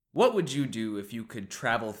What would you do if you could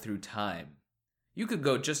travel through time? You could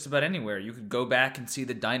go just about anywhere. You could go back and see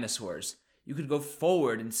the dinosaurs. You could go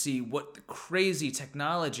forward and see what the crazy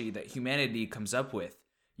technology that humanity comes up with.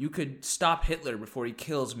 You could stop Hitler before he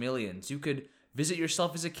kills millions. You could visit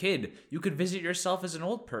yourself as a kid. You could visit yourself as an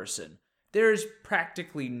old person. There's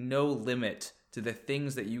practically no limit to the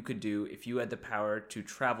things that you could do if you had the power to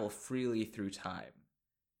travel freely through time.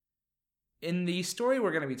 In the story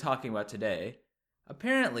we're going to be talking about today,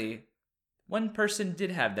 apparently, one person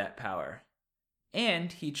did have that power,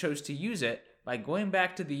 and he chose to use it by going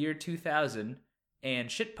back to the year 2000 and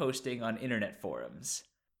shitposting on internet forums.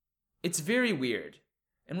 It's very weird,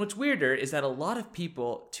 and what's weirder is that a lot of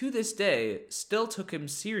people, to this day, still took him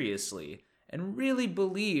seriously and really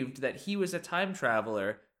believed that he was a time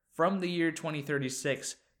traveler from the year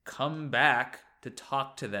 2036 come back to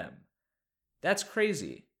talk to them. That's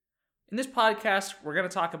crazy. In this podcast, we're going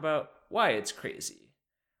to talk about why it's crazy.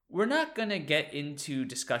 We're not going to get into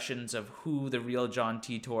discussions of who the real John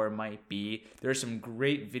Titor might be. There are some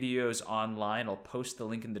great videos online. I'll post the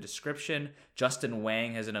link in the description. Justin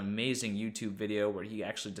Wang has an amazing YouTube video where he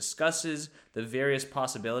actually discusses the various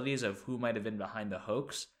possibilities of who might have been behind the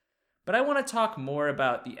hoax. But I want to talk more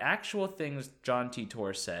about the actual things John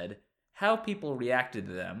Titor said, how people reacted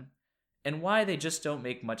to them, and why they just don't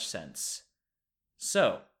make much sense.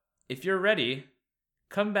 So, if you're ready,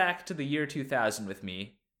 come back to the year 2000 with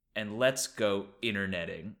me, and let's go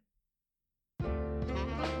interneting.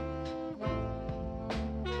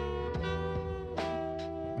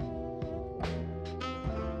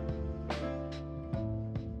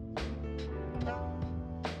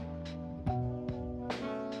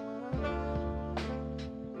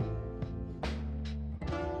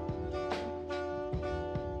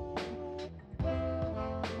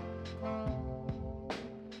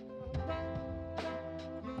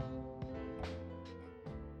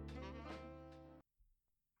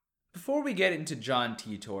 Before we get into John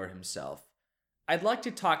Titor himself, I'd like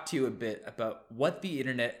to talk to you a bit about what the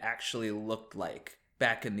internet actually looked like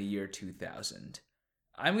back in the year 2000.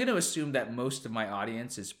 I'm going to assume that most of my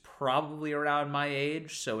audience is probably around my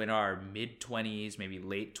age, so in our mid-20s, maybe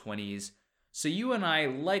late 20s. So you and I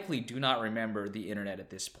likely do not remember the internet at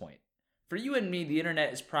this point. For you and me, the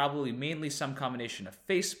internet is probably mainly some combination of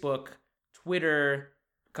Facebook, Twitter,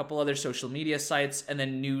 a couple other social media sites, and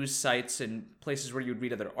then news sites and places where you'd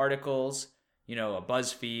read other articles, a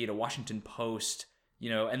BuzzFeed, a Washington Post,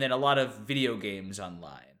 and then a lot of video games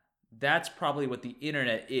online. That's probably what the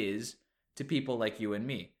internet is to people like you and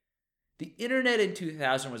me. The internet in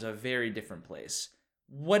 2000 was a very different place.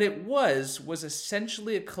 What it was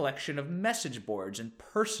essentially a collection of message boards and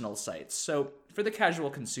personal sites. So for the casual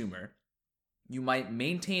consumer, you might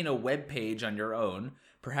maintain a web page on your own,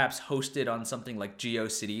 perhaps hosted on something like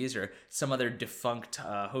GeoCities or some other defunct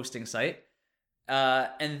hosting site.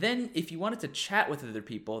 And then if you wanted to chat with other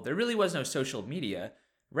people, there really was no social media.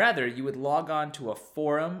 Rather, you would log on to a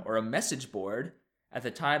forum or a message board. At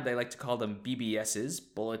the time, they like to call them BBSs,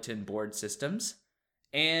 bulletin board systems.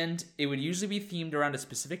 And it would usually be themed around a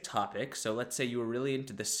specific topic. So let's say you were really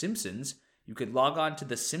into The Simpsons. You could log on to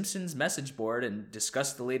The Simpsons message board and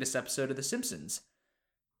discuss the latest episode of The Simpsons.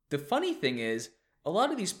 The funny thing is, a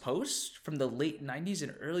lot of these posts from the late 90s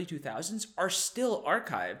and early 2000s are still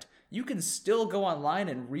archived. You can still go online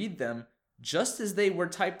and read them just as they were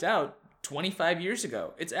typed out 25 years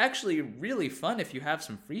ago. It's actually really fun if you have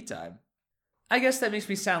some free time. I guess that makes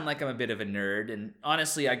me sound like I'm a bit of a nerd, and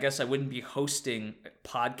honestly, I guess I wouldn't be hosting a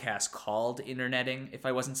podcast called Interneting if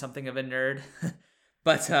I wasn't something of a nerd.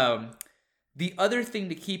 But the other thing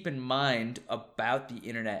to keep in mind about the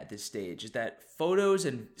internet at this stage is that photos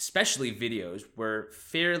and especially videos were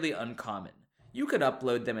fairly uncommon. You could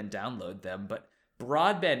upload them and download them, but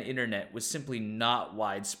broadband internet was simply not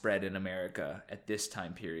widespread in America at this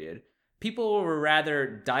time period. People were rather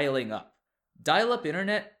dialing up. Dial-up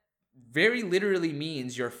internet very literally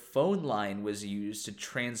means your phone line was used to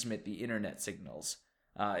transmit the internet signals.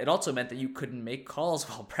 It also meant that you couldn't make calls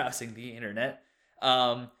while browsing the internet.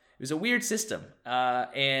 It was a weird system,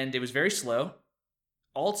 and it was very slow.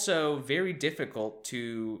 Also, very difficult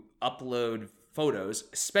to upload photos,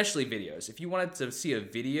 especially videos. If you wanted to see a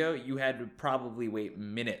video, you had to probably wait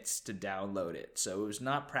minutes to download it. So it was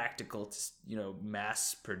not practical to,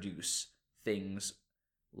 mass produce things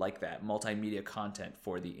like that, multimedia content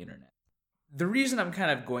for the internet. The reason I'm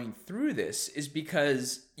kind of going through this is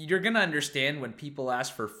because you're going to understand when people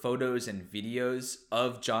ask for photos and videos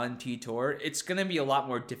of John Titor, it's going to be a lot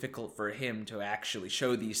more difficult for him to actually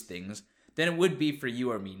show these things than it would be for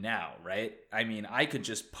you or me now, right? I mean, I could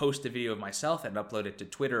just post a video of myself and upload it to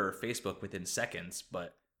Twitter or Facebook within seconds,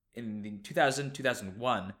 but in the 2000,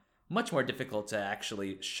 2001, much more difficult to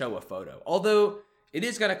actually show a photo. Although it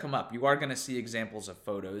is going to come up. You are going to see examples of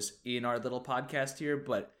photos in our little podcast here,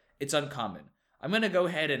 but it's uncommon. I'm going to go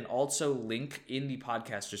ahead and also link in the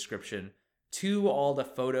podcast description to all the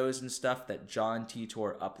photos and stuff that John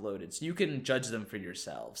Titor uploaded, so you can judge them for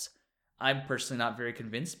yourselves. I'm personally not very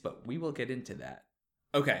convinced, but we will get into that.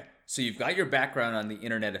 Okay, so you've got your background on the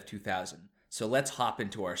internet of 2000, so let's hop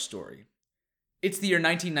into our story. It's the year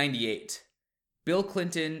 1998. Bill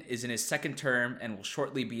Clinton is in his second term and will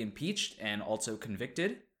shortly be impeached and also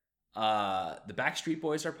convicted. The Backstreet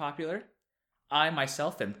Boys are popular. I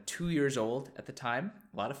myself am 2 years old at the time.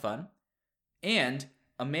 A lot of fun. And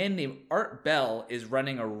a man named Art Bell is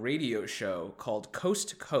running a radio show called Coast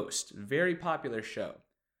to Coast. Very popular show.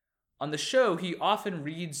 On the show, he often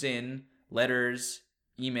reads in letters,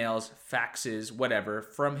 emails, faxes, whatever,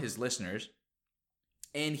 from his listeners.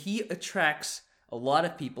 And he attracts a lot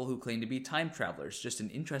of people who claim to be time travelers, just an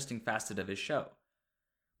interesting facet of his show.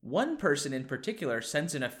 One person in particular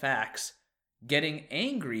sends in a fax getting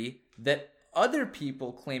angry that other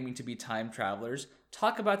people claiming to be time travelers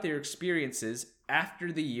talk about their experiences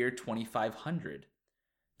after the year 2500.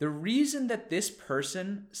 The reason that this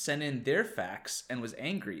person sent in their fax and was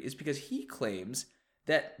angry is because he claims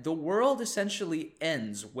that the world essentially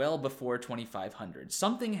ends well before 2500.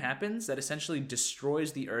 Something happens that essentially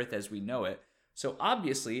destroys the earth as we know it. So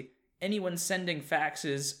obviously, anyone sending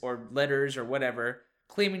faxes or letters or whatever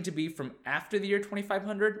claiming to be from after the year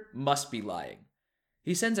 2500 must be lying.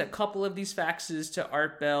 He sends a couple of these faxes to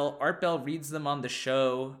Art Bell. Art Bell reads them on the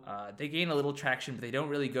show. They gain a little traction, but they don't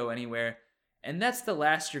really go anywhere. And that's the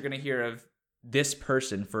last you're going to hear of this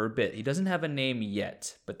person for a bit. He doesn't have a name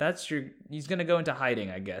yet, but he's going to go into hiding,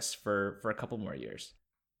 I guess, for a couple more years.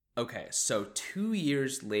 Okay, so 2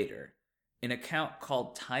 years later, an account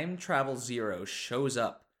called Time Travel Zero shows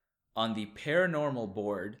up on the paranormal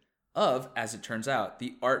board of, as it turns out,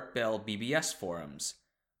 the Art Bell BBS forums.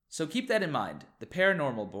 So keep that in mind, the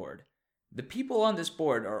paranormal board. The people on this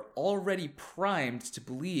board are already primed to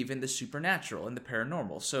believe in the supernatural and the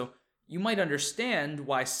paranormal, so you might understand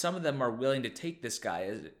why some of them are willing to take this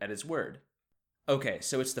guy at his word. Okay,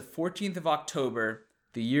 so it's the 14th of October,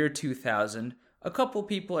 the year 2000. A couple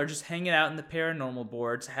people are just hanging out in the paranormal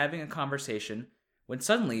boards, having a conversation, when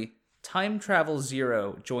suddenly, Time Travel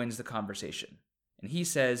Zero joins the conversation. And he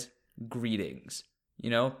says, "Greetings."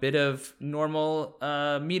 Bit of normal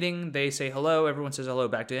meeting. They say hello. Everyone says hello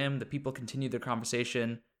back to him. The people continue their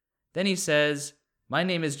conversation. Then he says, "My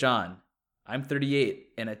name is John. I'm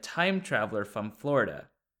 38 and a time traveler from Florida."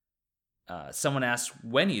 Someone asks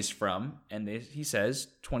when he's from, and he says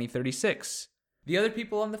 2036. The other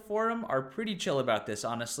people on the forum are pretty chill about this,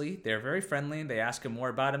 honestly. They're very friendly. They ask him more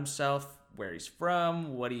about himself, where he's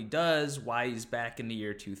from, what he does, why he's back in the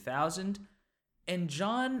year 2000. And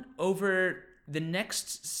John, over the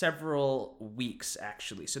next several weeks,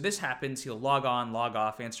 actually, so this happens, he'll log on, log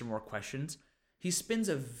off, answer more questions. He spins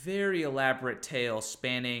a very elaborate tale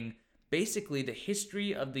spanning basically the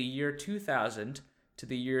history of the year 2000 to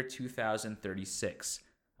the year 2036.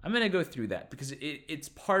 I'm going to go through that because it's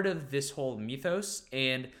part of this whole mythos,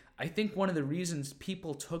 and I think one of the reasons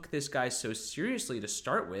people took this guy so seriously to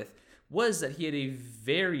start with was that he had a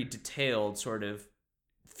very detailed sort of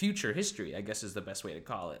future history, I guess is the best way to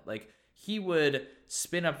call it. Like, he would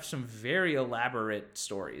spin up some very elaborate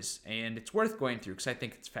stories, and it's worth going through because I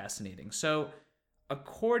think it's fascinating. So,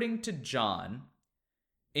 according to John,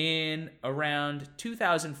 in around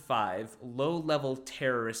 2005, low-level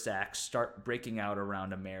terrorist acts start breaking out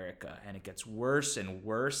around America, and it gets worse and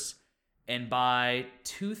worse. And by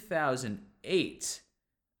 2008,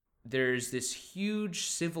 there's this huge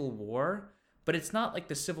civil war, but it's not like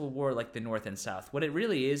the civil war like the North and South. What it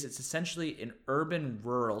really is, it's essentially an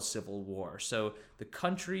urban-rural civil war. So the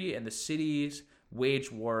country and the cities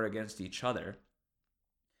wage war against each other.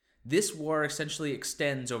 This war essentially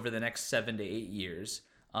extends over the next 7 to 8 years.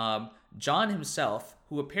 John himself,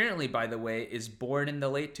 who apparently, by the way, is born in the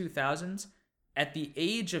late 2000s, at the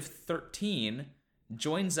age of 13,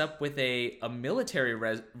 joins up with a military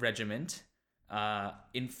regiment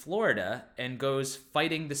in Florida and goes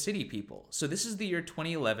fighting the city people. So this is the year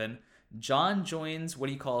 2011. John joins what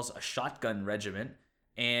he calls a shotgun regiment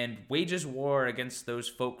and wages war against those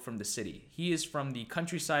folk from the city. He is from the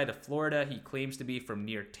countryside of Florida. He claims to be from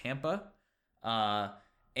near Tampa.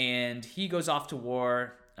 And he goes off to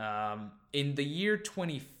war. In the year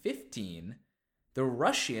 2015, the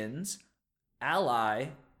Russians ally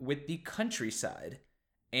with the countryside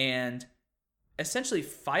and essentially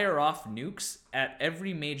fire off nukes at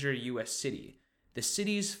every major U.S. city. The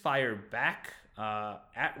cities fire back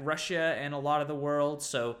at Russia and a lot of the world.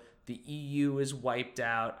 So the EU is wiped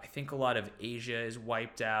out. I think a lot of Asia is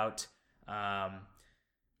wiped out.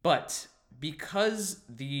 But because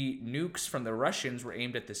the nukes from the Russians were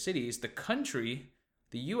aimed at the cities, the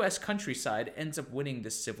US countryside, ends up winning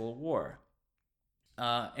this civil war.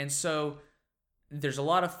 And so there's a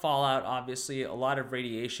lot of fallout, obviously, a lot of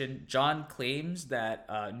radiation. John claims that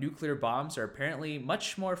nuclear bombs are apparently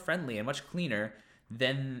much more friendly and much cleaner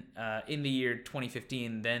than in the year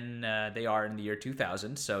 2015 than they are in the year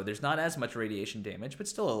 2000. So there's not as much radiation damage, but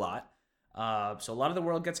still a lot. So a lot of the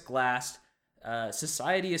world gets glassed.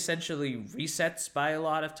 Society essentially resets by a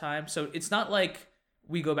lot of time. So it's not like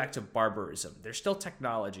we go back to barbarism. There's still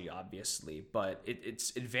technology, obviously, but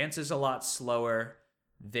it advances a lot slower.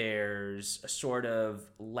 There's a sort of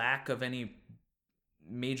lack of any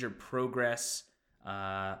major progress,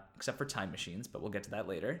 except for time machines, but we'll get to that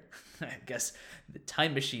later. I guess the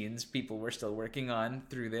time machines people were still working on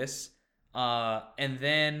through this. And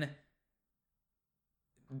then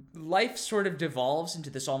life sort of devolves into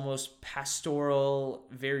this almost pastoral,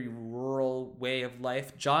 very rural way of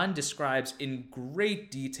life. John describes in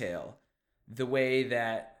great detail the way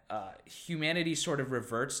that humanity sort of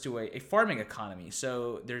reverts to a farming economy.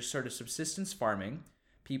 So there's sort of subsistence farming.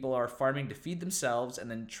 People are farming to feed themselves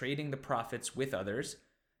and then trading the profits with others.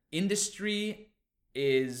 Industry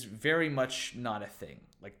is very much not a thing.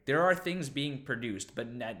 Like, there are things being produced, but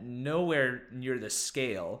at nowhere near the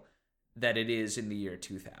scale that it is in the year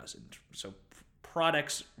 2000. So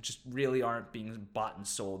products just really aren't being bought and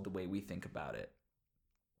sold the way we think about it.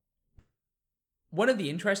 One of the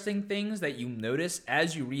interesting things that you notice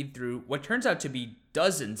as you read through what turns out to be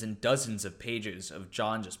dozens and dozens of pages of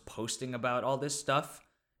John just posting about all this stuff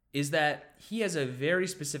is that he has a very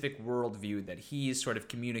specific worldview that he's sort of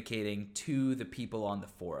communicating to the people on the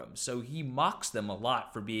forum. So he mocks them a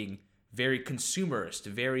lot for being very consumerist,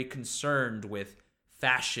 very concerned with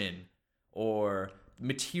fashion or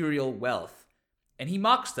material wealth. And he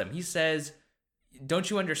mocks them. He says, don't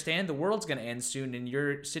you understand? The world's going to end soon, and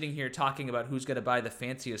you're sitting here talking about who's going to buy the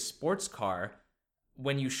fanciest sports car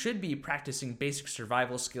when you should be practicing basic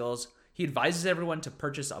survival skills. He advises everyone to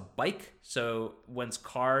purchase a bike, so once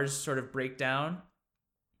cars sort of break down,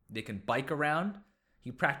 they can bike around.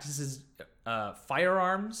 He practices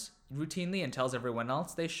firearms routinely and tells everyone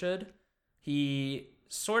else they should. He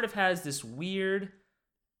sort of has this weird,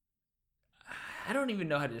 I don't even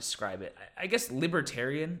know how to describe it. I guess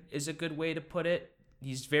libertarian is a good way to put it.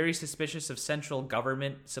 He's very suspicious of central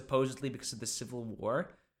government, supposedly because of the Civil War.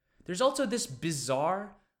 There's also this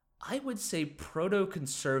bizarre, I would say,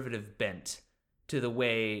 proto-conservative bent to the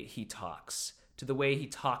way he talks,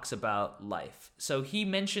 about life. So he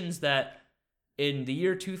mentions that in the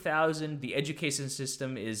year 2000, the education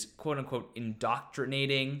system is, quote-unquote,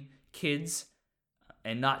 indoctrinating kids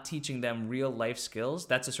and not teaching them real life skills.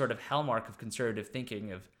 That's a sort of hallmark of conservative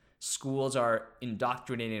thinking, of schools are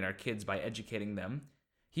indoctrinating our kids by educating them.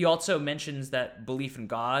 He also mentions that belief in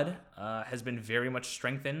God has been very much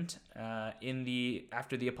strengthened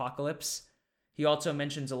after the apocalypse. He also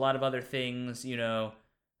mentions a lot of other things.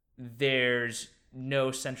 There's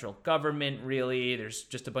no central government, really. There's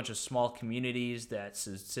just a bunch of small communities that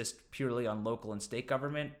subsist purely on local and state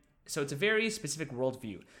government. So it's a very specific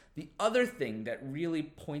worldview. The other thing that really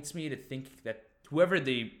points me to think that whoever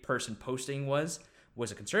the person posting was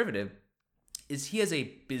a conservative is he has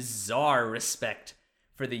a bizarre respect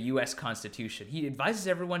for the U.S. Constitution. He advises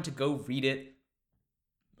everyone to go read it,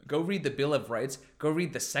 go read the Bill of Rights, go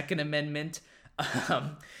read the Second Amendment.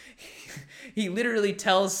 He literally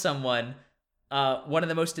tells someone, one of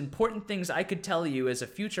the most important things I could tell you as a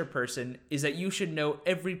future person is that you should know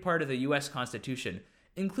every part of the U.S. Constitution,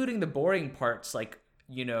 including the boring parts like,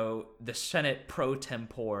 the Senate pro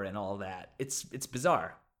tempore and all that. It's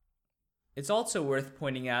bizarre. It's also worth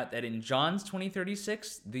pointing out that in John's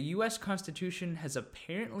 2036, the U.S. Constitution has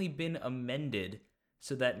apparently been amended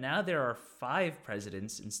so that now there are 5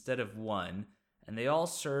 presidents instead of 1, and they all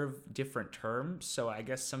serve different terms, so I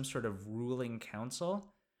guess some sort of ruling council.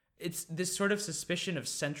 It's this sort of suspicion of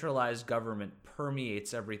centralized government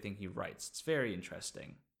permeates everything he writes. It's very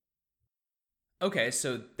interesting. Okay,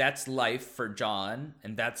 so that's life for John,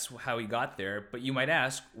 and that's how he got there. But you might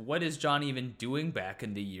ask, what is John even doing back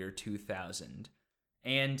in the year 2000?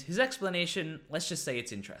 And his explanation, let's just say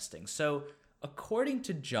it's interesting. So, according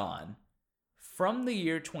to John, from the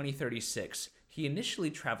year 2036, he initially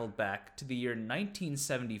traveled back to the year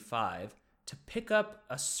 1975 to pick up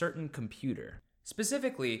a certain computer.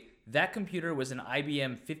 Specifically, that computer was an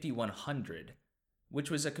IBM 5100, which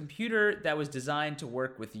was a computer that was designed to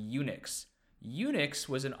work with Unix. Unix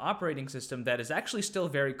was an operating system that is actually still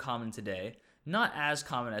very common today. Not as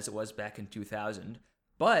common as it was back in 2000,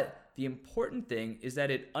 but the important thing is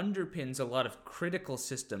that it underpins a lot of critical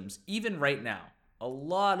systems, even right now. A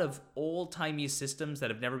lot of old-timey systems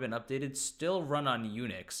that have never been updated still run on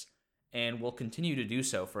Unix and will continue to do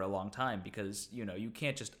so for a long time because, you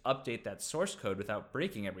can't just update that source code without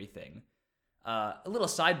breaking everything. A little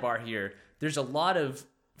sidebar here. There's a lot of,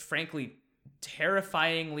 frankly,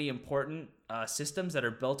 terrifyingly important systems that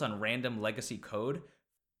are built on random legacy code.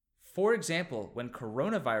 For example, when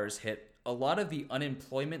coronavirus hit, a lot of the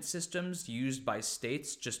unemployment systems used by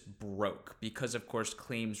states just broke because, of course,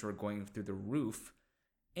 claims were going through the roof.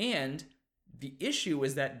 And the issue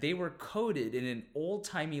is that they were coded in an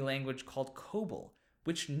old-timey language called COBOL,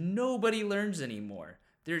 which nobody learns anymore.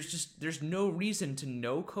 There's no reason to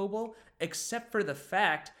know COBOL except for the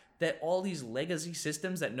fact that all these legacy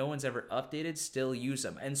systems that no one's ever updated still use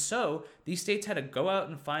them. And so these states had to go out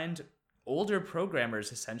and find older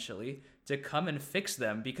programmers, essentially, to come and fix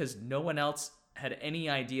them because no one else had any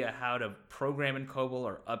idea how to program in COBOL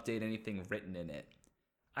or update anything written in it.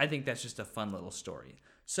 I think that's just a fun little story.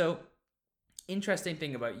 So, interesting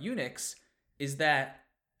thing about Unix is that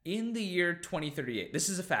in the year 2038, this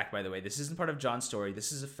is a fact, by the way, this isn't part of John's story,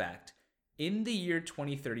 this is a fact. In the year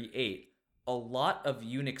 2038, a lot of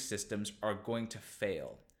Unix systems are going to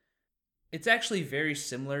fail. It's actually very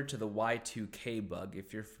similar to the Y2K bug,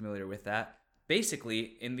 if you're familiar with that.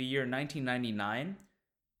 Basically, in the year 1999,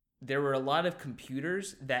 there were a lot of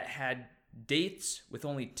computers that had dates with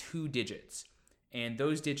only 2 digits. And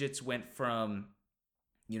those digits went from,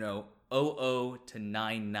 00 to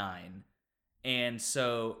 99. And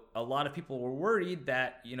so a lot of people were worried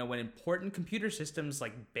that, when important computer systems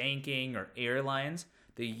like banking or airlines,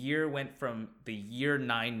 the year went from the year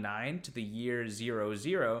 99 to the year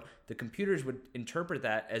 00, the computers would interpret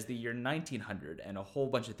that as the year 1900 and a whole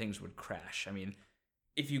bunch of things would crash. I mean,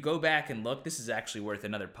 if you go back and look, this is actually worth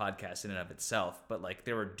another podcast in and of itself, but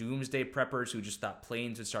there were doomsday preppers who just thought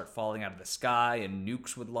planes would start falling out of the sky and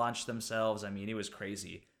nukes would launch themselves. I mean, it was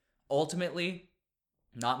crazy. Ultimately,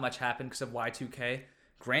 not much happened because of Y2K.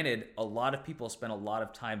 Granted, a lot of people spent a lot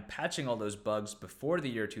of time patching all those bugs before the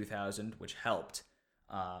year 2000, which helped.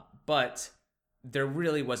 But there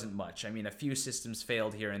really wasn't much. I mean, a few systems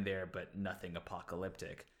failed here and there, but nothing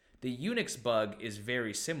apocalyptic. The Unix bug is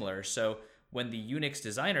very similar. So when the Unix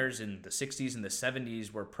designers in the 60s and the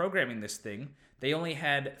 70s were programming this thing, they only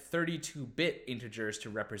had 32-bit integers to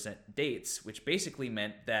represent dates, which basically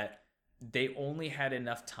meant that they only had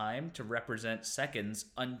enough time to represent seconds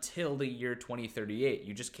until the year 2038.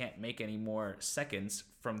 You just can't make any more seconds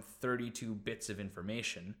from 32 bits of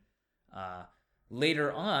information.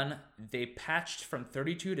 Later on, they patched from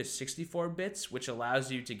 32 to 64 bits, which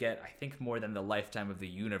allows you to get, I think, more than the lifetime of the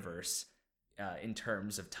universe in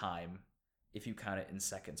terms of time, if you count it in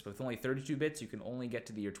seconds. But with only 32 bits, you can only get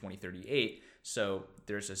to the year 2038. So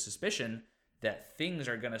there's a suspicion that things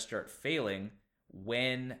are going to start failing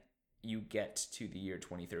when you get to the year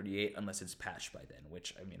 2038, unless it's patched by then,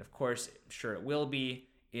 which, I mean, of course, I'm sure it will be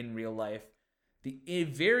in real life. A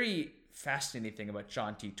very fascinating thing about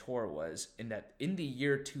John Titor was in that in the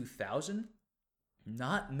year 2000,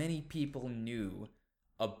 not many people knew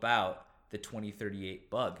about the 2038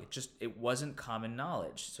 bug. It wasn't common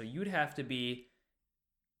knowledge. So you'd have to be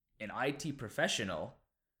an IT professional,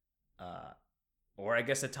 or I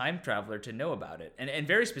guess a time traveler to know about it. And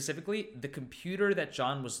very specifically, the computer that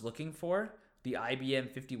John was looking for, the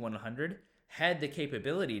IBM 5100, had the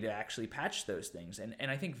capability to actually patch those things. And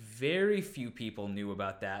I think very few people knew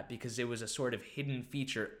about that because it was a sort of hidden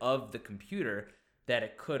feature of the computer that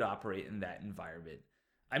it could operate in that environment.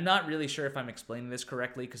 I'm not really sure if I'm explaining this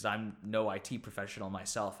correctly because I'm no IT professional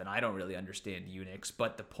myself and I don't really understand Unix.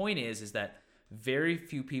 But the point is that very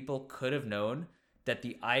few people could have known that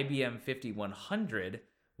the IBM 5100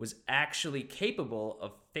 was actually capable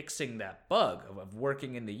of fixing that bug, of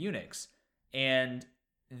working in the Unix. And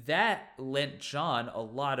that lent John a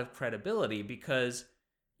lot of credibility because,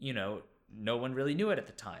 no one really knew it at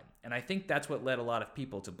the time. And I think that's what led a lot of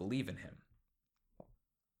people to believe in him.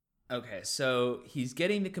 Okay, so he's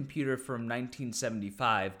getting the computer from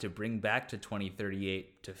 1975 to bring back to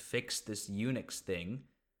 2038 to fix this Unix thing.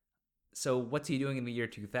 So what's he doing in the year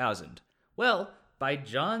 2000? Well, by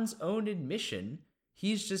John's own admission,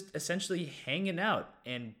 he's just essentially hanging out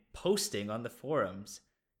and posting on the forums.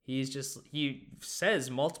 He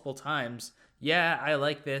says multiple times, yeah, I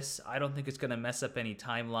like this. I don't think it's going to mess up any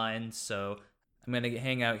timelines. So I'm going to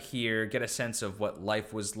hang out here, get a sense of what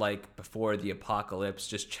life was like before the apocalypse,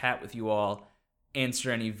 just chat with you all,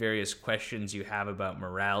 answer any various questions you have about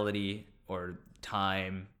morality or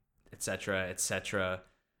time, etc., etc.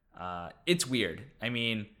 It's weird. I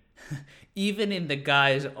mean, even in the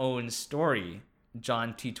guy's own story,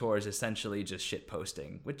 John Titor is essentially just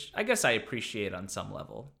shitposting, which I guess I appreciate on some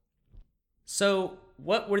level. So,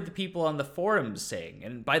 what were the people on the forums saying?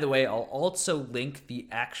 And by the way, I'll also link the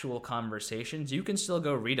actual conversations. You can still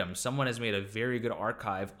go read them. Someone has made a very good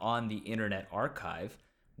archive on the Internet Archive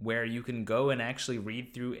where you can go and actually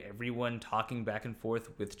read through everyone talking back and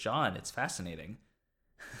forth with John. It's fascinating.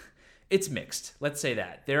 It's mixed. Let's say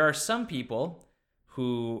that. There are some people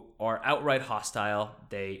who are outright hostile.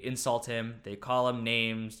 They insult him. They call him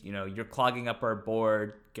names. You're clogging up our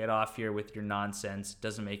board. Get off here with your nonsense.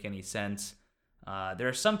 Doesn't make any sense. There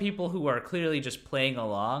are some people who are clearly just playing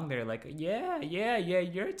along. They're like, yeah,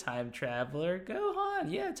 you're a time traveler. Go on.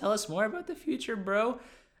 Yeah, tell us more about the future, bro.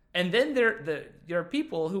 And then there are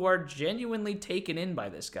people who are genuinely taken in by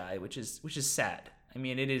this guy, which is sad. I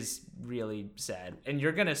mean, it is really sad. And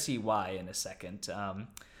you're going to see why in a second.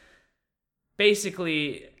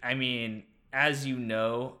 Basically, I mean, as you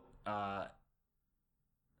know,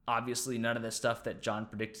 obviously none of the stuff that John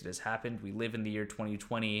predicted has happened. We live in the year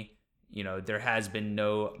 2020. There has been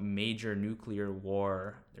no major nuclear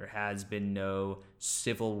war. There has been no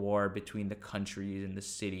civil war between the countries and the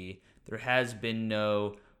city. There has been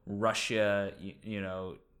no Russia,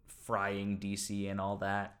 frying DC and all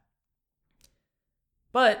that.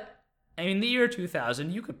 But, I mean, the year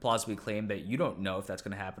 2000, you could plausibly claim that you don't know if that's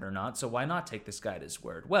going to happen or not, so why not take this guy at his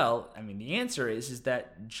word? Well, I mean, the answer is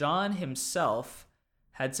that John himself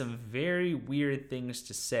had some very weird things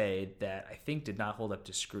to say that I think did not hold up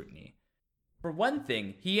to scrutiny. For one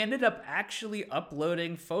thing, he ended up actually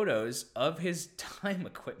uploading photos of his time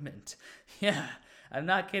equipment. Yeah, I'm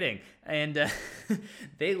not kidding. And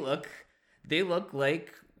they look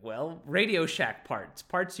like, well, Radio Shack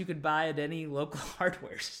parts you could buy at any local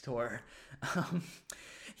hardware store.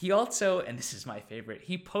 He also, and this is my favorite,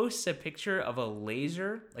 he posts a picture of a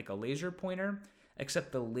laser, like a laser pointer,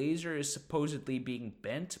 except the laser is supposedly being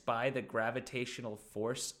bent by the gravitational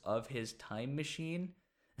force of his time machine.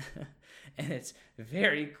 And it's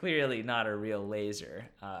very clearly not a real laser.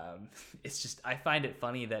 It's just, I find it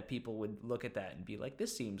funny that people would look at that and be like,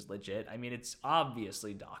 this seems legit. I mean, it's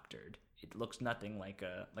obviously doctored. It looks nothing like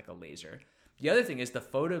a laser. The other thing is the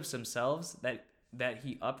photos themselves that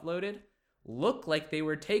he uploaded look like they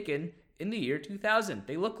were taken in the year 2000.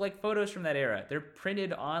 They look like photos from that era. They're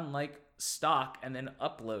printed on like stock and then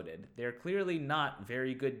uploaded. They're clearly not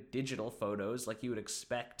very good digital photos like you would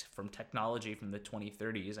expect from technology from the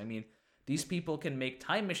 2030s. I mean, these people can make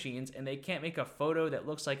time machines and they can't make a photo that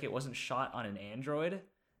looks like it wasn't shot on an Android.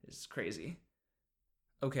 It's crazy.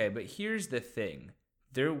 Okay, but here's the thing.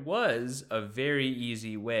 There was a very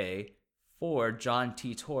easy way for John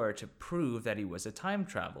Titor to prove that he was a time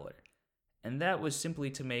traveler. And that was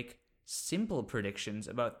simply to make simple predictions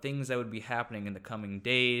about things that would be happening in the coming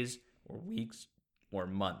days or weeks or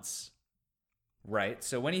months. Right?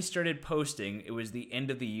 So when he started posting, it was the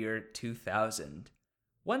end of the year 2000.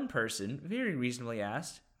 One person very reasonably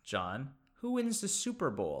asked, John, who wins the Super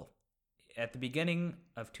Bowl? At the beginning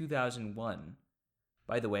of 2001.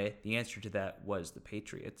 By the way, the answer to that was the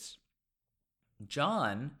Patriots.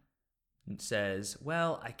 John says,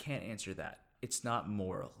 well, I can't answer that. It's not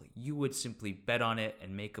moral. You would simply bet on it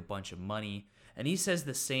and make a bunch of money. And he says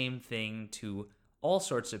the same thing to all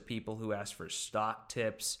sorts of people who ask for stock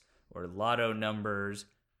tips or lotto numbers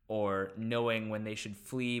or knowing when they should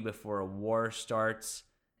flee before a war starts.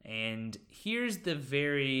 And here's the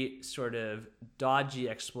very sort of dodgy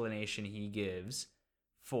explanation he gives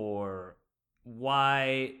for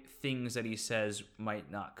why things that he says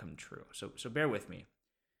might not come true. So bear with me.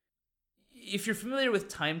 If you're familiar with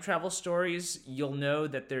time travel stories, you'll know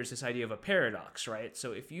that there's this idea of a paradox, right?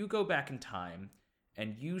 So if you go back in time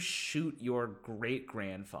and you shoot your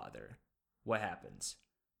great-grandfather, what happens?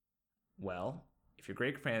 Well, if your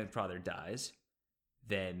great-grandfather dies,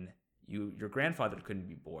 then your grandfather couldn't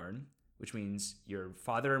be born, which means your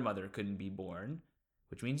father or mother couldn't be born,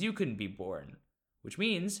 which means you couldn't be born, which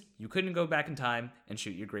means you couldn't go back in time and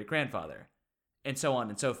shoot your great-grandfather, and so on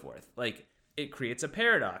and so forth. Like, it creates a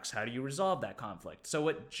paradox. How do you resolve that conflict? So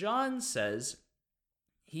what John says,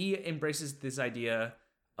 he embraces this idea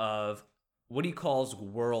of what he calls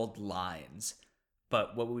world lines,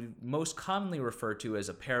 but what we most commonly refer to as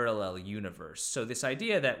a parallel universe. So this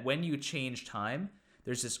idea that when you change time,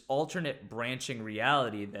 there's this alternate branching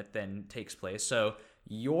reality that then takes place. So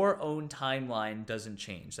your own timeline doesn't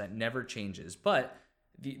change. That never changes. But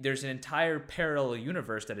there's an entire parallel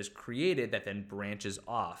universe that is created that then branches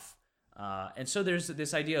off. And so there's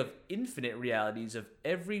this idea of infinite realities of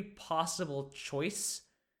every possible choice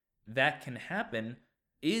that can happen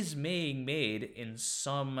is being made in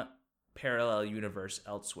some parallel universe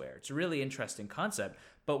elsewhere. It's a really interesting concept.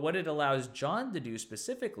 But what it allows John to do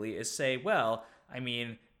specifically is say, well, I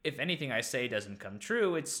mean, if anything I say doesn't come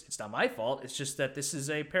true, it's not my fault. It's just that this is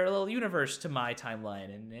a parallel universe to my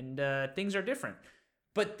timeline, and things are different.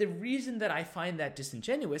 But the reason that I find that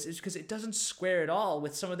disingenuous is because it doesn't square at all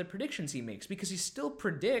with some of the predictions he makes, because he still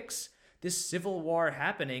predicts this civil war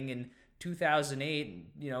happening in 2008,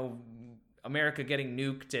 America getting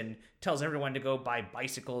nuked, and tells everyone to go buy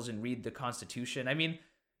bicycles and read the Constitution. I mean,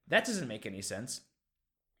 that doesn't make any sense.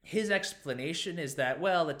 His explanation is that,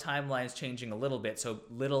 well, the timeline's changing a little bit, so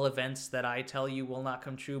little events that I tell you will not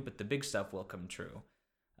come true, but the big stuff will come true.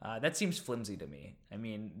 That seems flimsy to me. I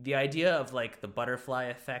mean, the idea of like the butterfly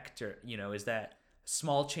effect, or is that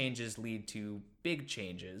small changes lead to big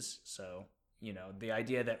changes. So, the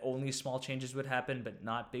idea that only small changes would happen but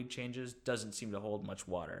not big changes doesn't seem to hold much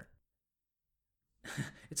water.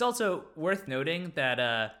 It's also worth noting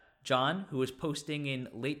that John, who was posting in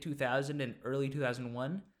late 2000 and early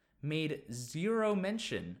 2001, made zero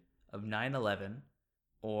mention of 9/11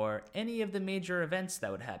 or any of the major events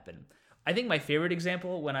that would happen. I think my favorite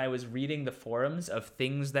example, when I was reading the forums of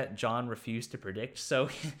things that John refused to predict, so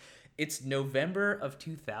it's November of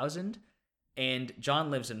 2000, and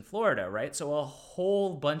John lives in Florida, right? So a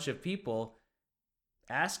whole bunch of people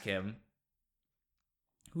ask him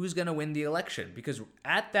who's going to win the election, because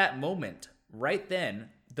at that moment, right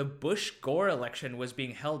then, the Bush-Gore election was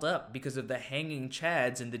being held up because of the hanging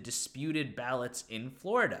chads and the disputed ballots in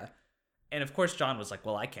Florida. And of course, John was like,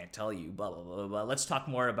 well, I can't tell you, blah, blah, blah, blah. Let's talk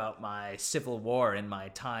more about my Civil War and my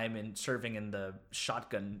time in serving in the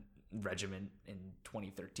shotgun regiment in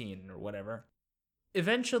 2013 or whatever.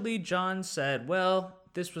 Eventually, John said, well,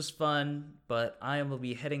 this was fun, but I will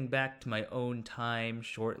be heading back to my own time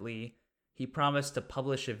shortly. He promised to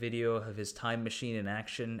publish a video of his time machine in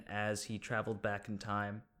action as he traveled back in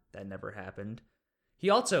time. That never happened. He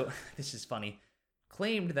also, this is funny,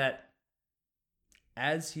 claimed that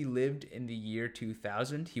as he lived in the year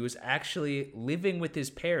 2000, he was actually living with his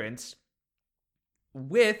parents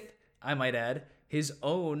with, I might add, his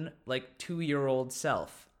own 2-year-old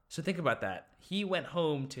self. So think about that. He went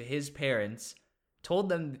home to his parents, told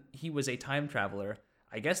them he was a time traveler.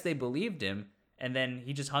 I guess they believed him, and then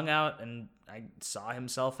he just hung out, and I saw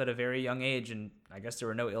himself at a very young age, and I guess there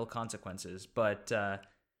were no ill consequences. But the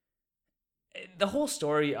whole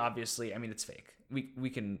story, obviously, I mean, it's fake. We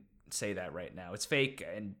can say that right now. It's fake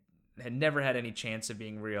and had never had any chance of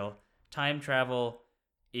being real. Time travel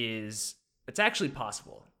it's actually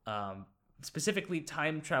possible. Specifically,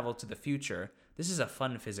 time travel to the future. This is a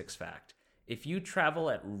fun physics fact. If you travel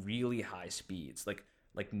at really high speeds,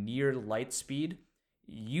 like near light speed,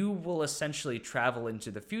 you will essentially travel into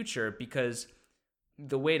the future, because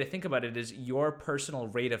the way to think about it is your personal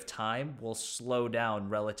rate of time will slow down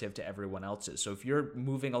relative to everyone else's. So if you're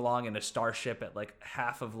moving along in a starship at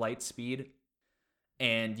half of light speed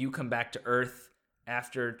and you come back to Earth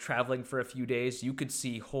after traveling for a few days, you could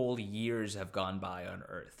see whole years have gone by on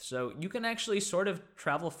Earth. So you can actually sort of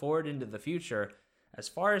travel forward into the future. As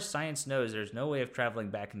far as science knows, there's no way of traveling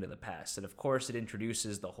back into the past. And of course, it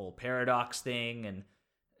introduces the whole paradox thing and,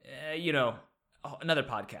 another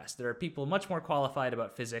podcast. There are people much more qualified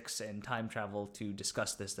about physics and time travel to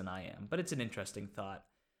discuss this than I am, but it's an interesting thought.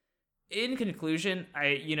 In conclusion,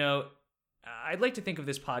 I'd like to think of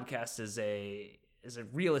this podcast as a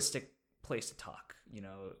realistic place to talk.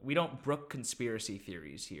 We don't brook conspiracy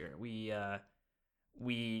theories here. We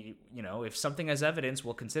if something has evidence,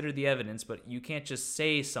 we'll consider the evidence, but you can't just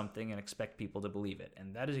say something and expect people to believe it.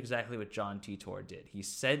 And that is exactly what John Titor did. He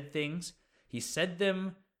said things, he said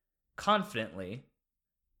them confidently,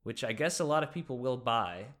 which I guess a lot of people will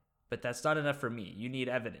buy, but that's not enough for me. You need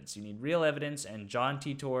evidence. You need real evidence, and John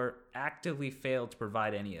Titor actively failed to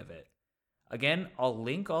provide any of it. Again, I'll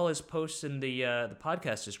link all his posts in the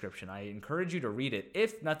podcast description. I encourage you to read it,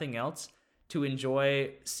 if nothing else, to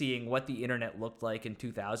enjoy seeing what the internet looked like in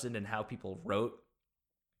 2000 and how people wrote.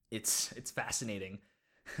 It's fascinating.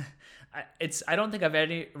 I don't think I've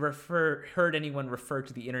heard anyone refer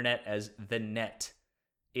to the internet as the net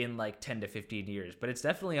in 10 to 15 years, but it's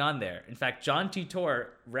definitely on there. In fact, John Titor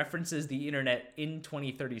references the internet in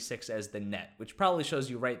 2036 as the net, which probably shows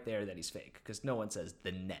you right there that he's fake, because no one says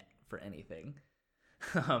the net for anything.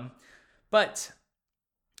 But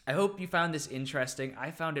I hope you found this interesting.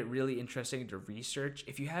 I found it really interesting to research.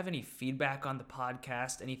 If you have any feedback on the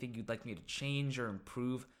podcast, anything you'd like me to change or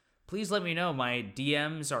improve, please let me know. My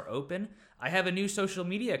DMs are open. I have a new social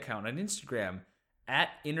media account on Instagram,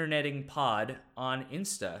 @internetingpod on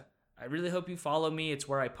Insta. I really hope you follow me. It's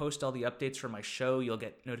where I post all the updates for my show. You'll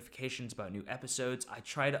get notifications about new episodes. I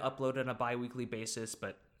try to upload on a bi-weekly basis,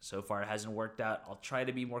 but So far, it hasn't worked out. I'll try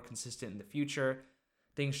to be more consistent in the future.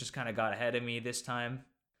 Things just kind of got ahead of me this time.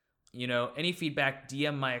 Any feedback,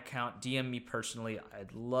 DM my account, DM me personally.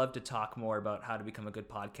 I'd love to talk more about how to become a good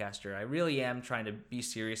podcaster. I really am trying to be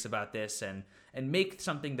serious about this and make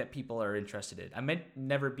something that people are interested in. I might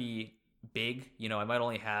never be big, I might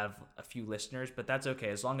only have a few listeners, but that's okay.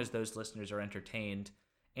 As long as those listeners are entertained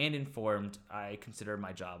and informed, I consider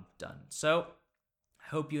my job done. So I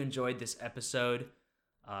hope you enjoyed this episode.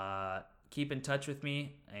 Keep in touch with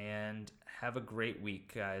me and have a great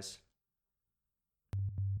week, guys.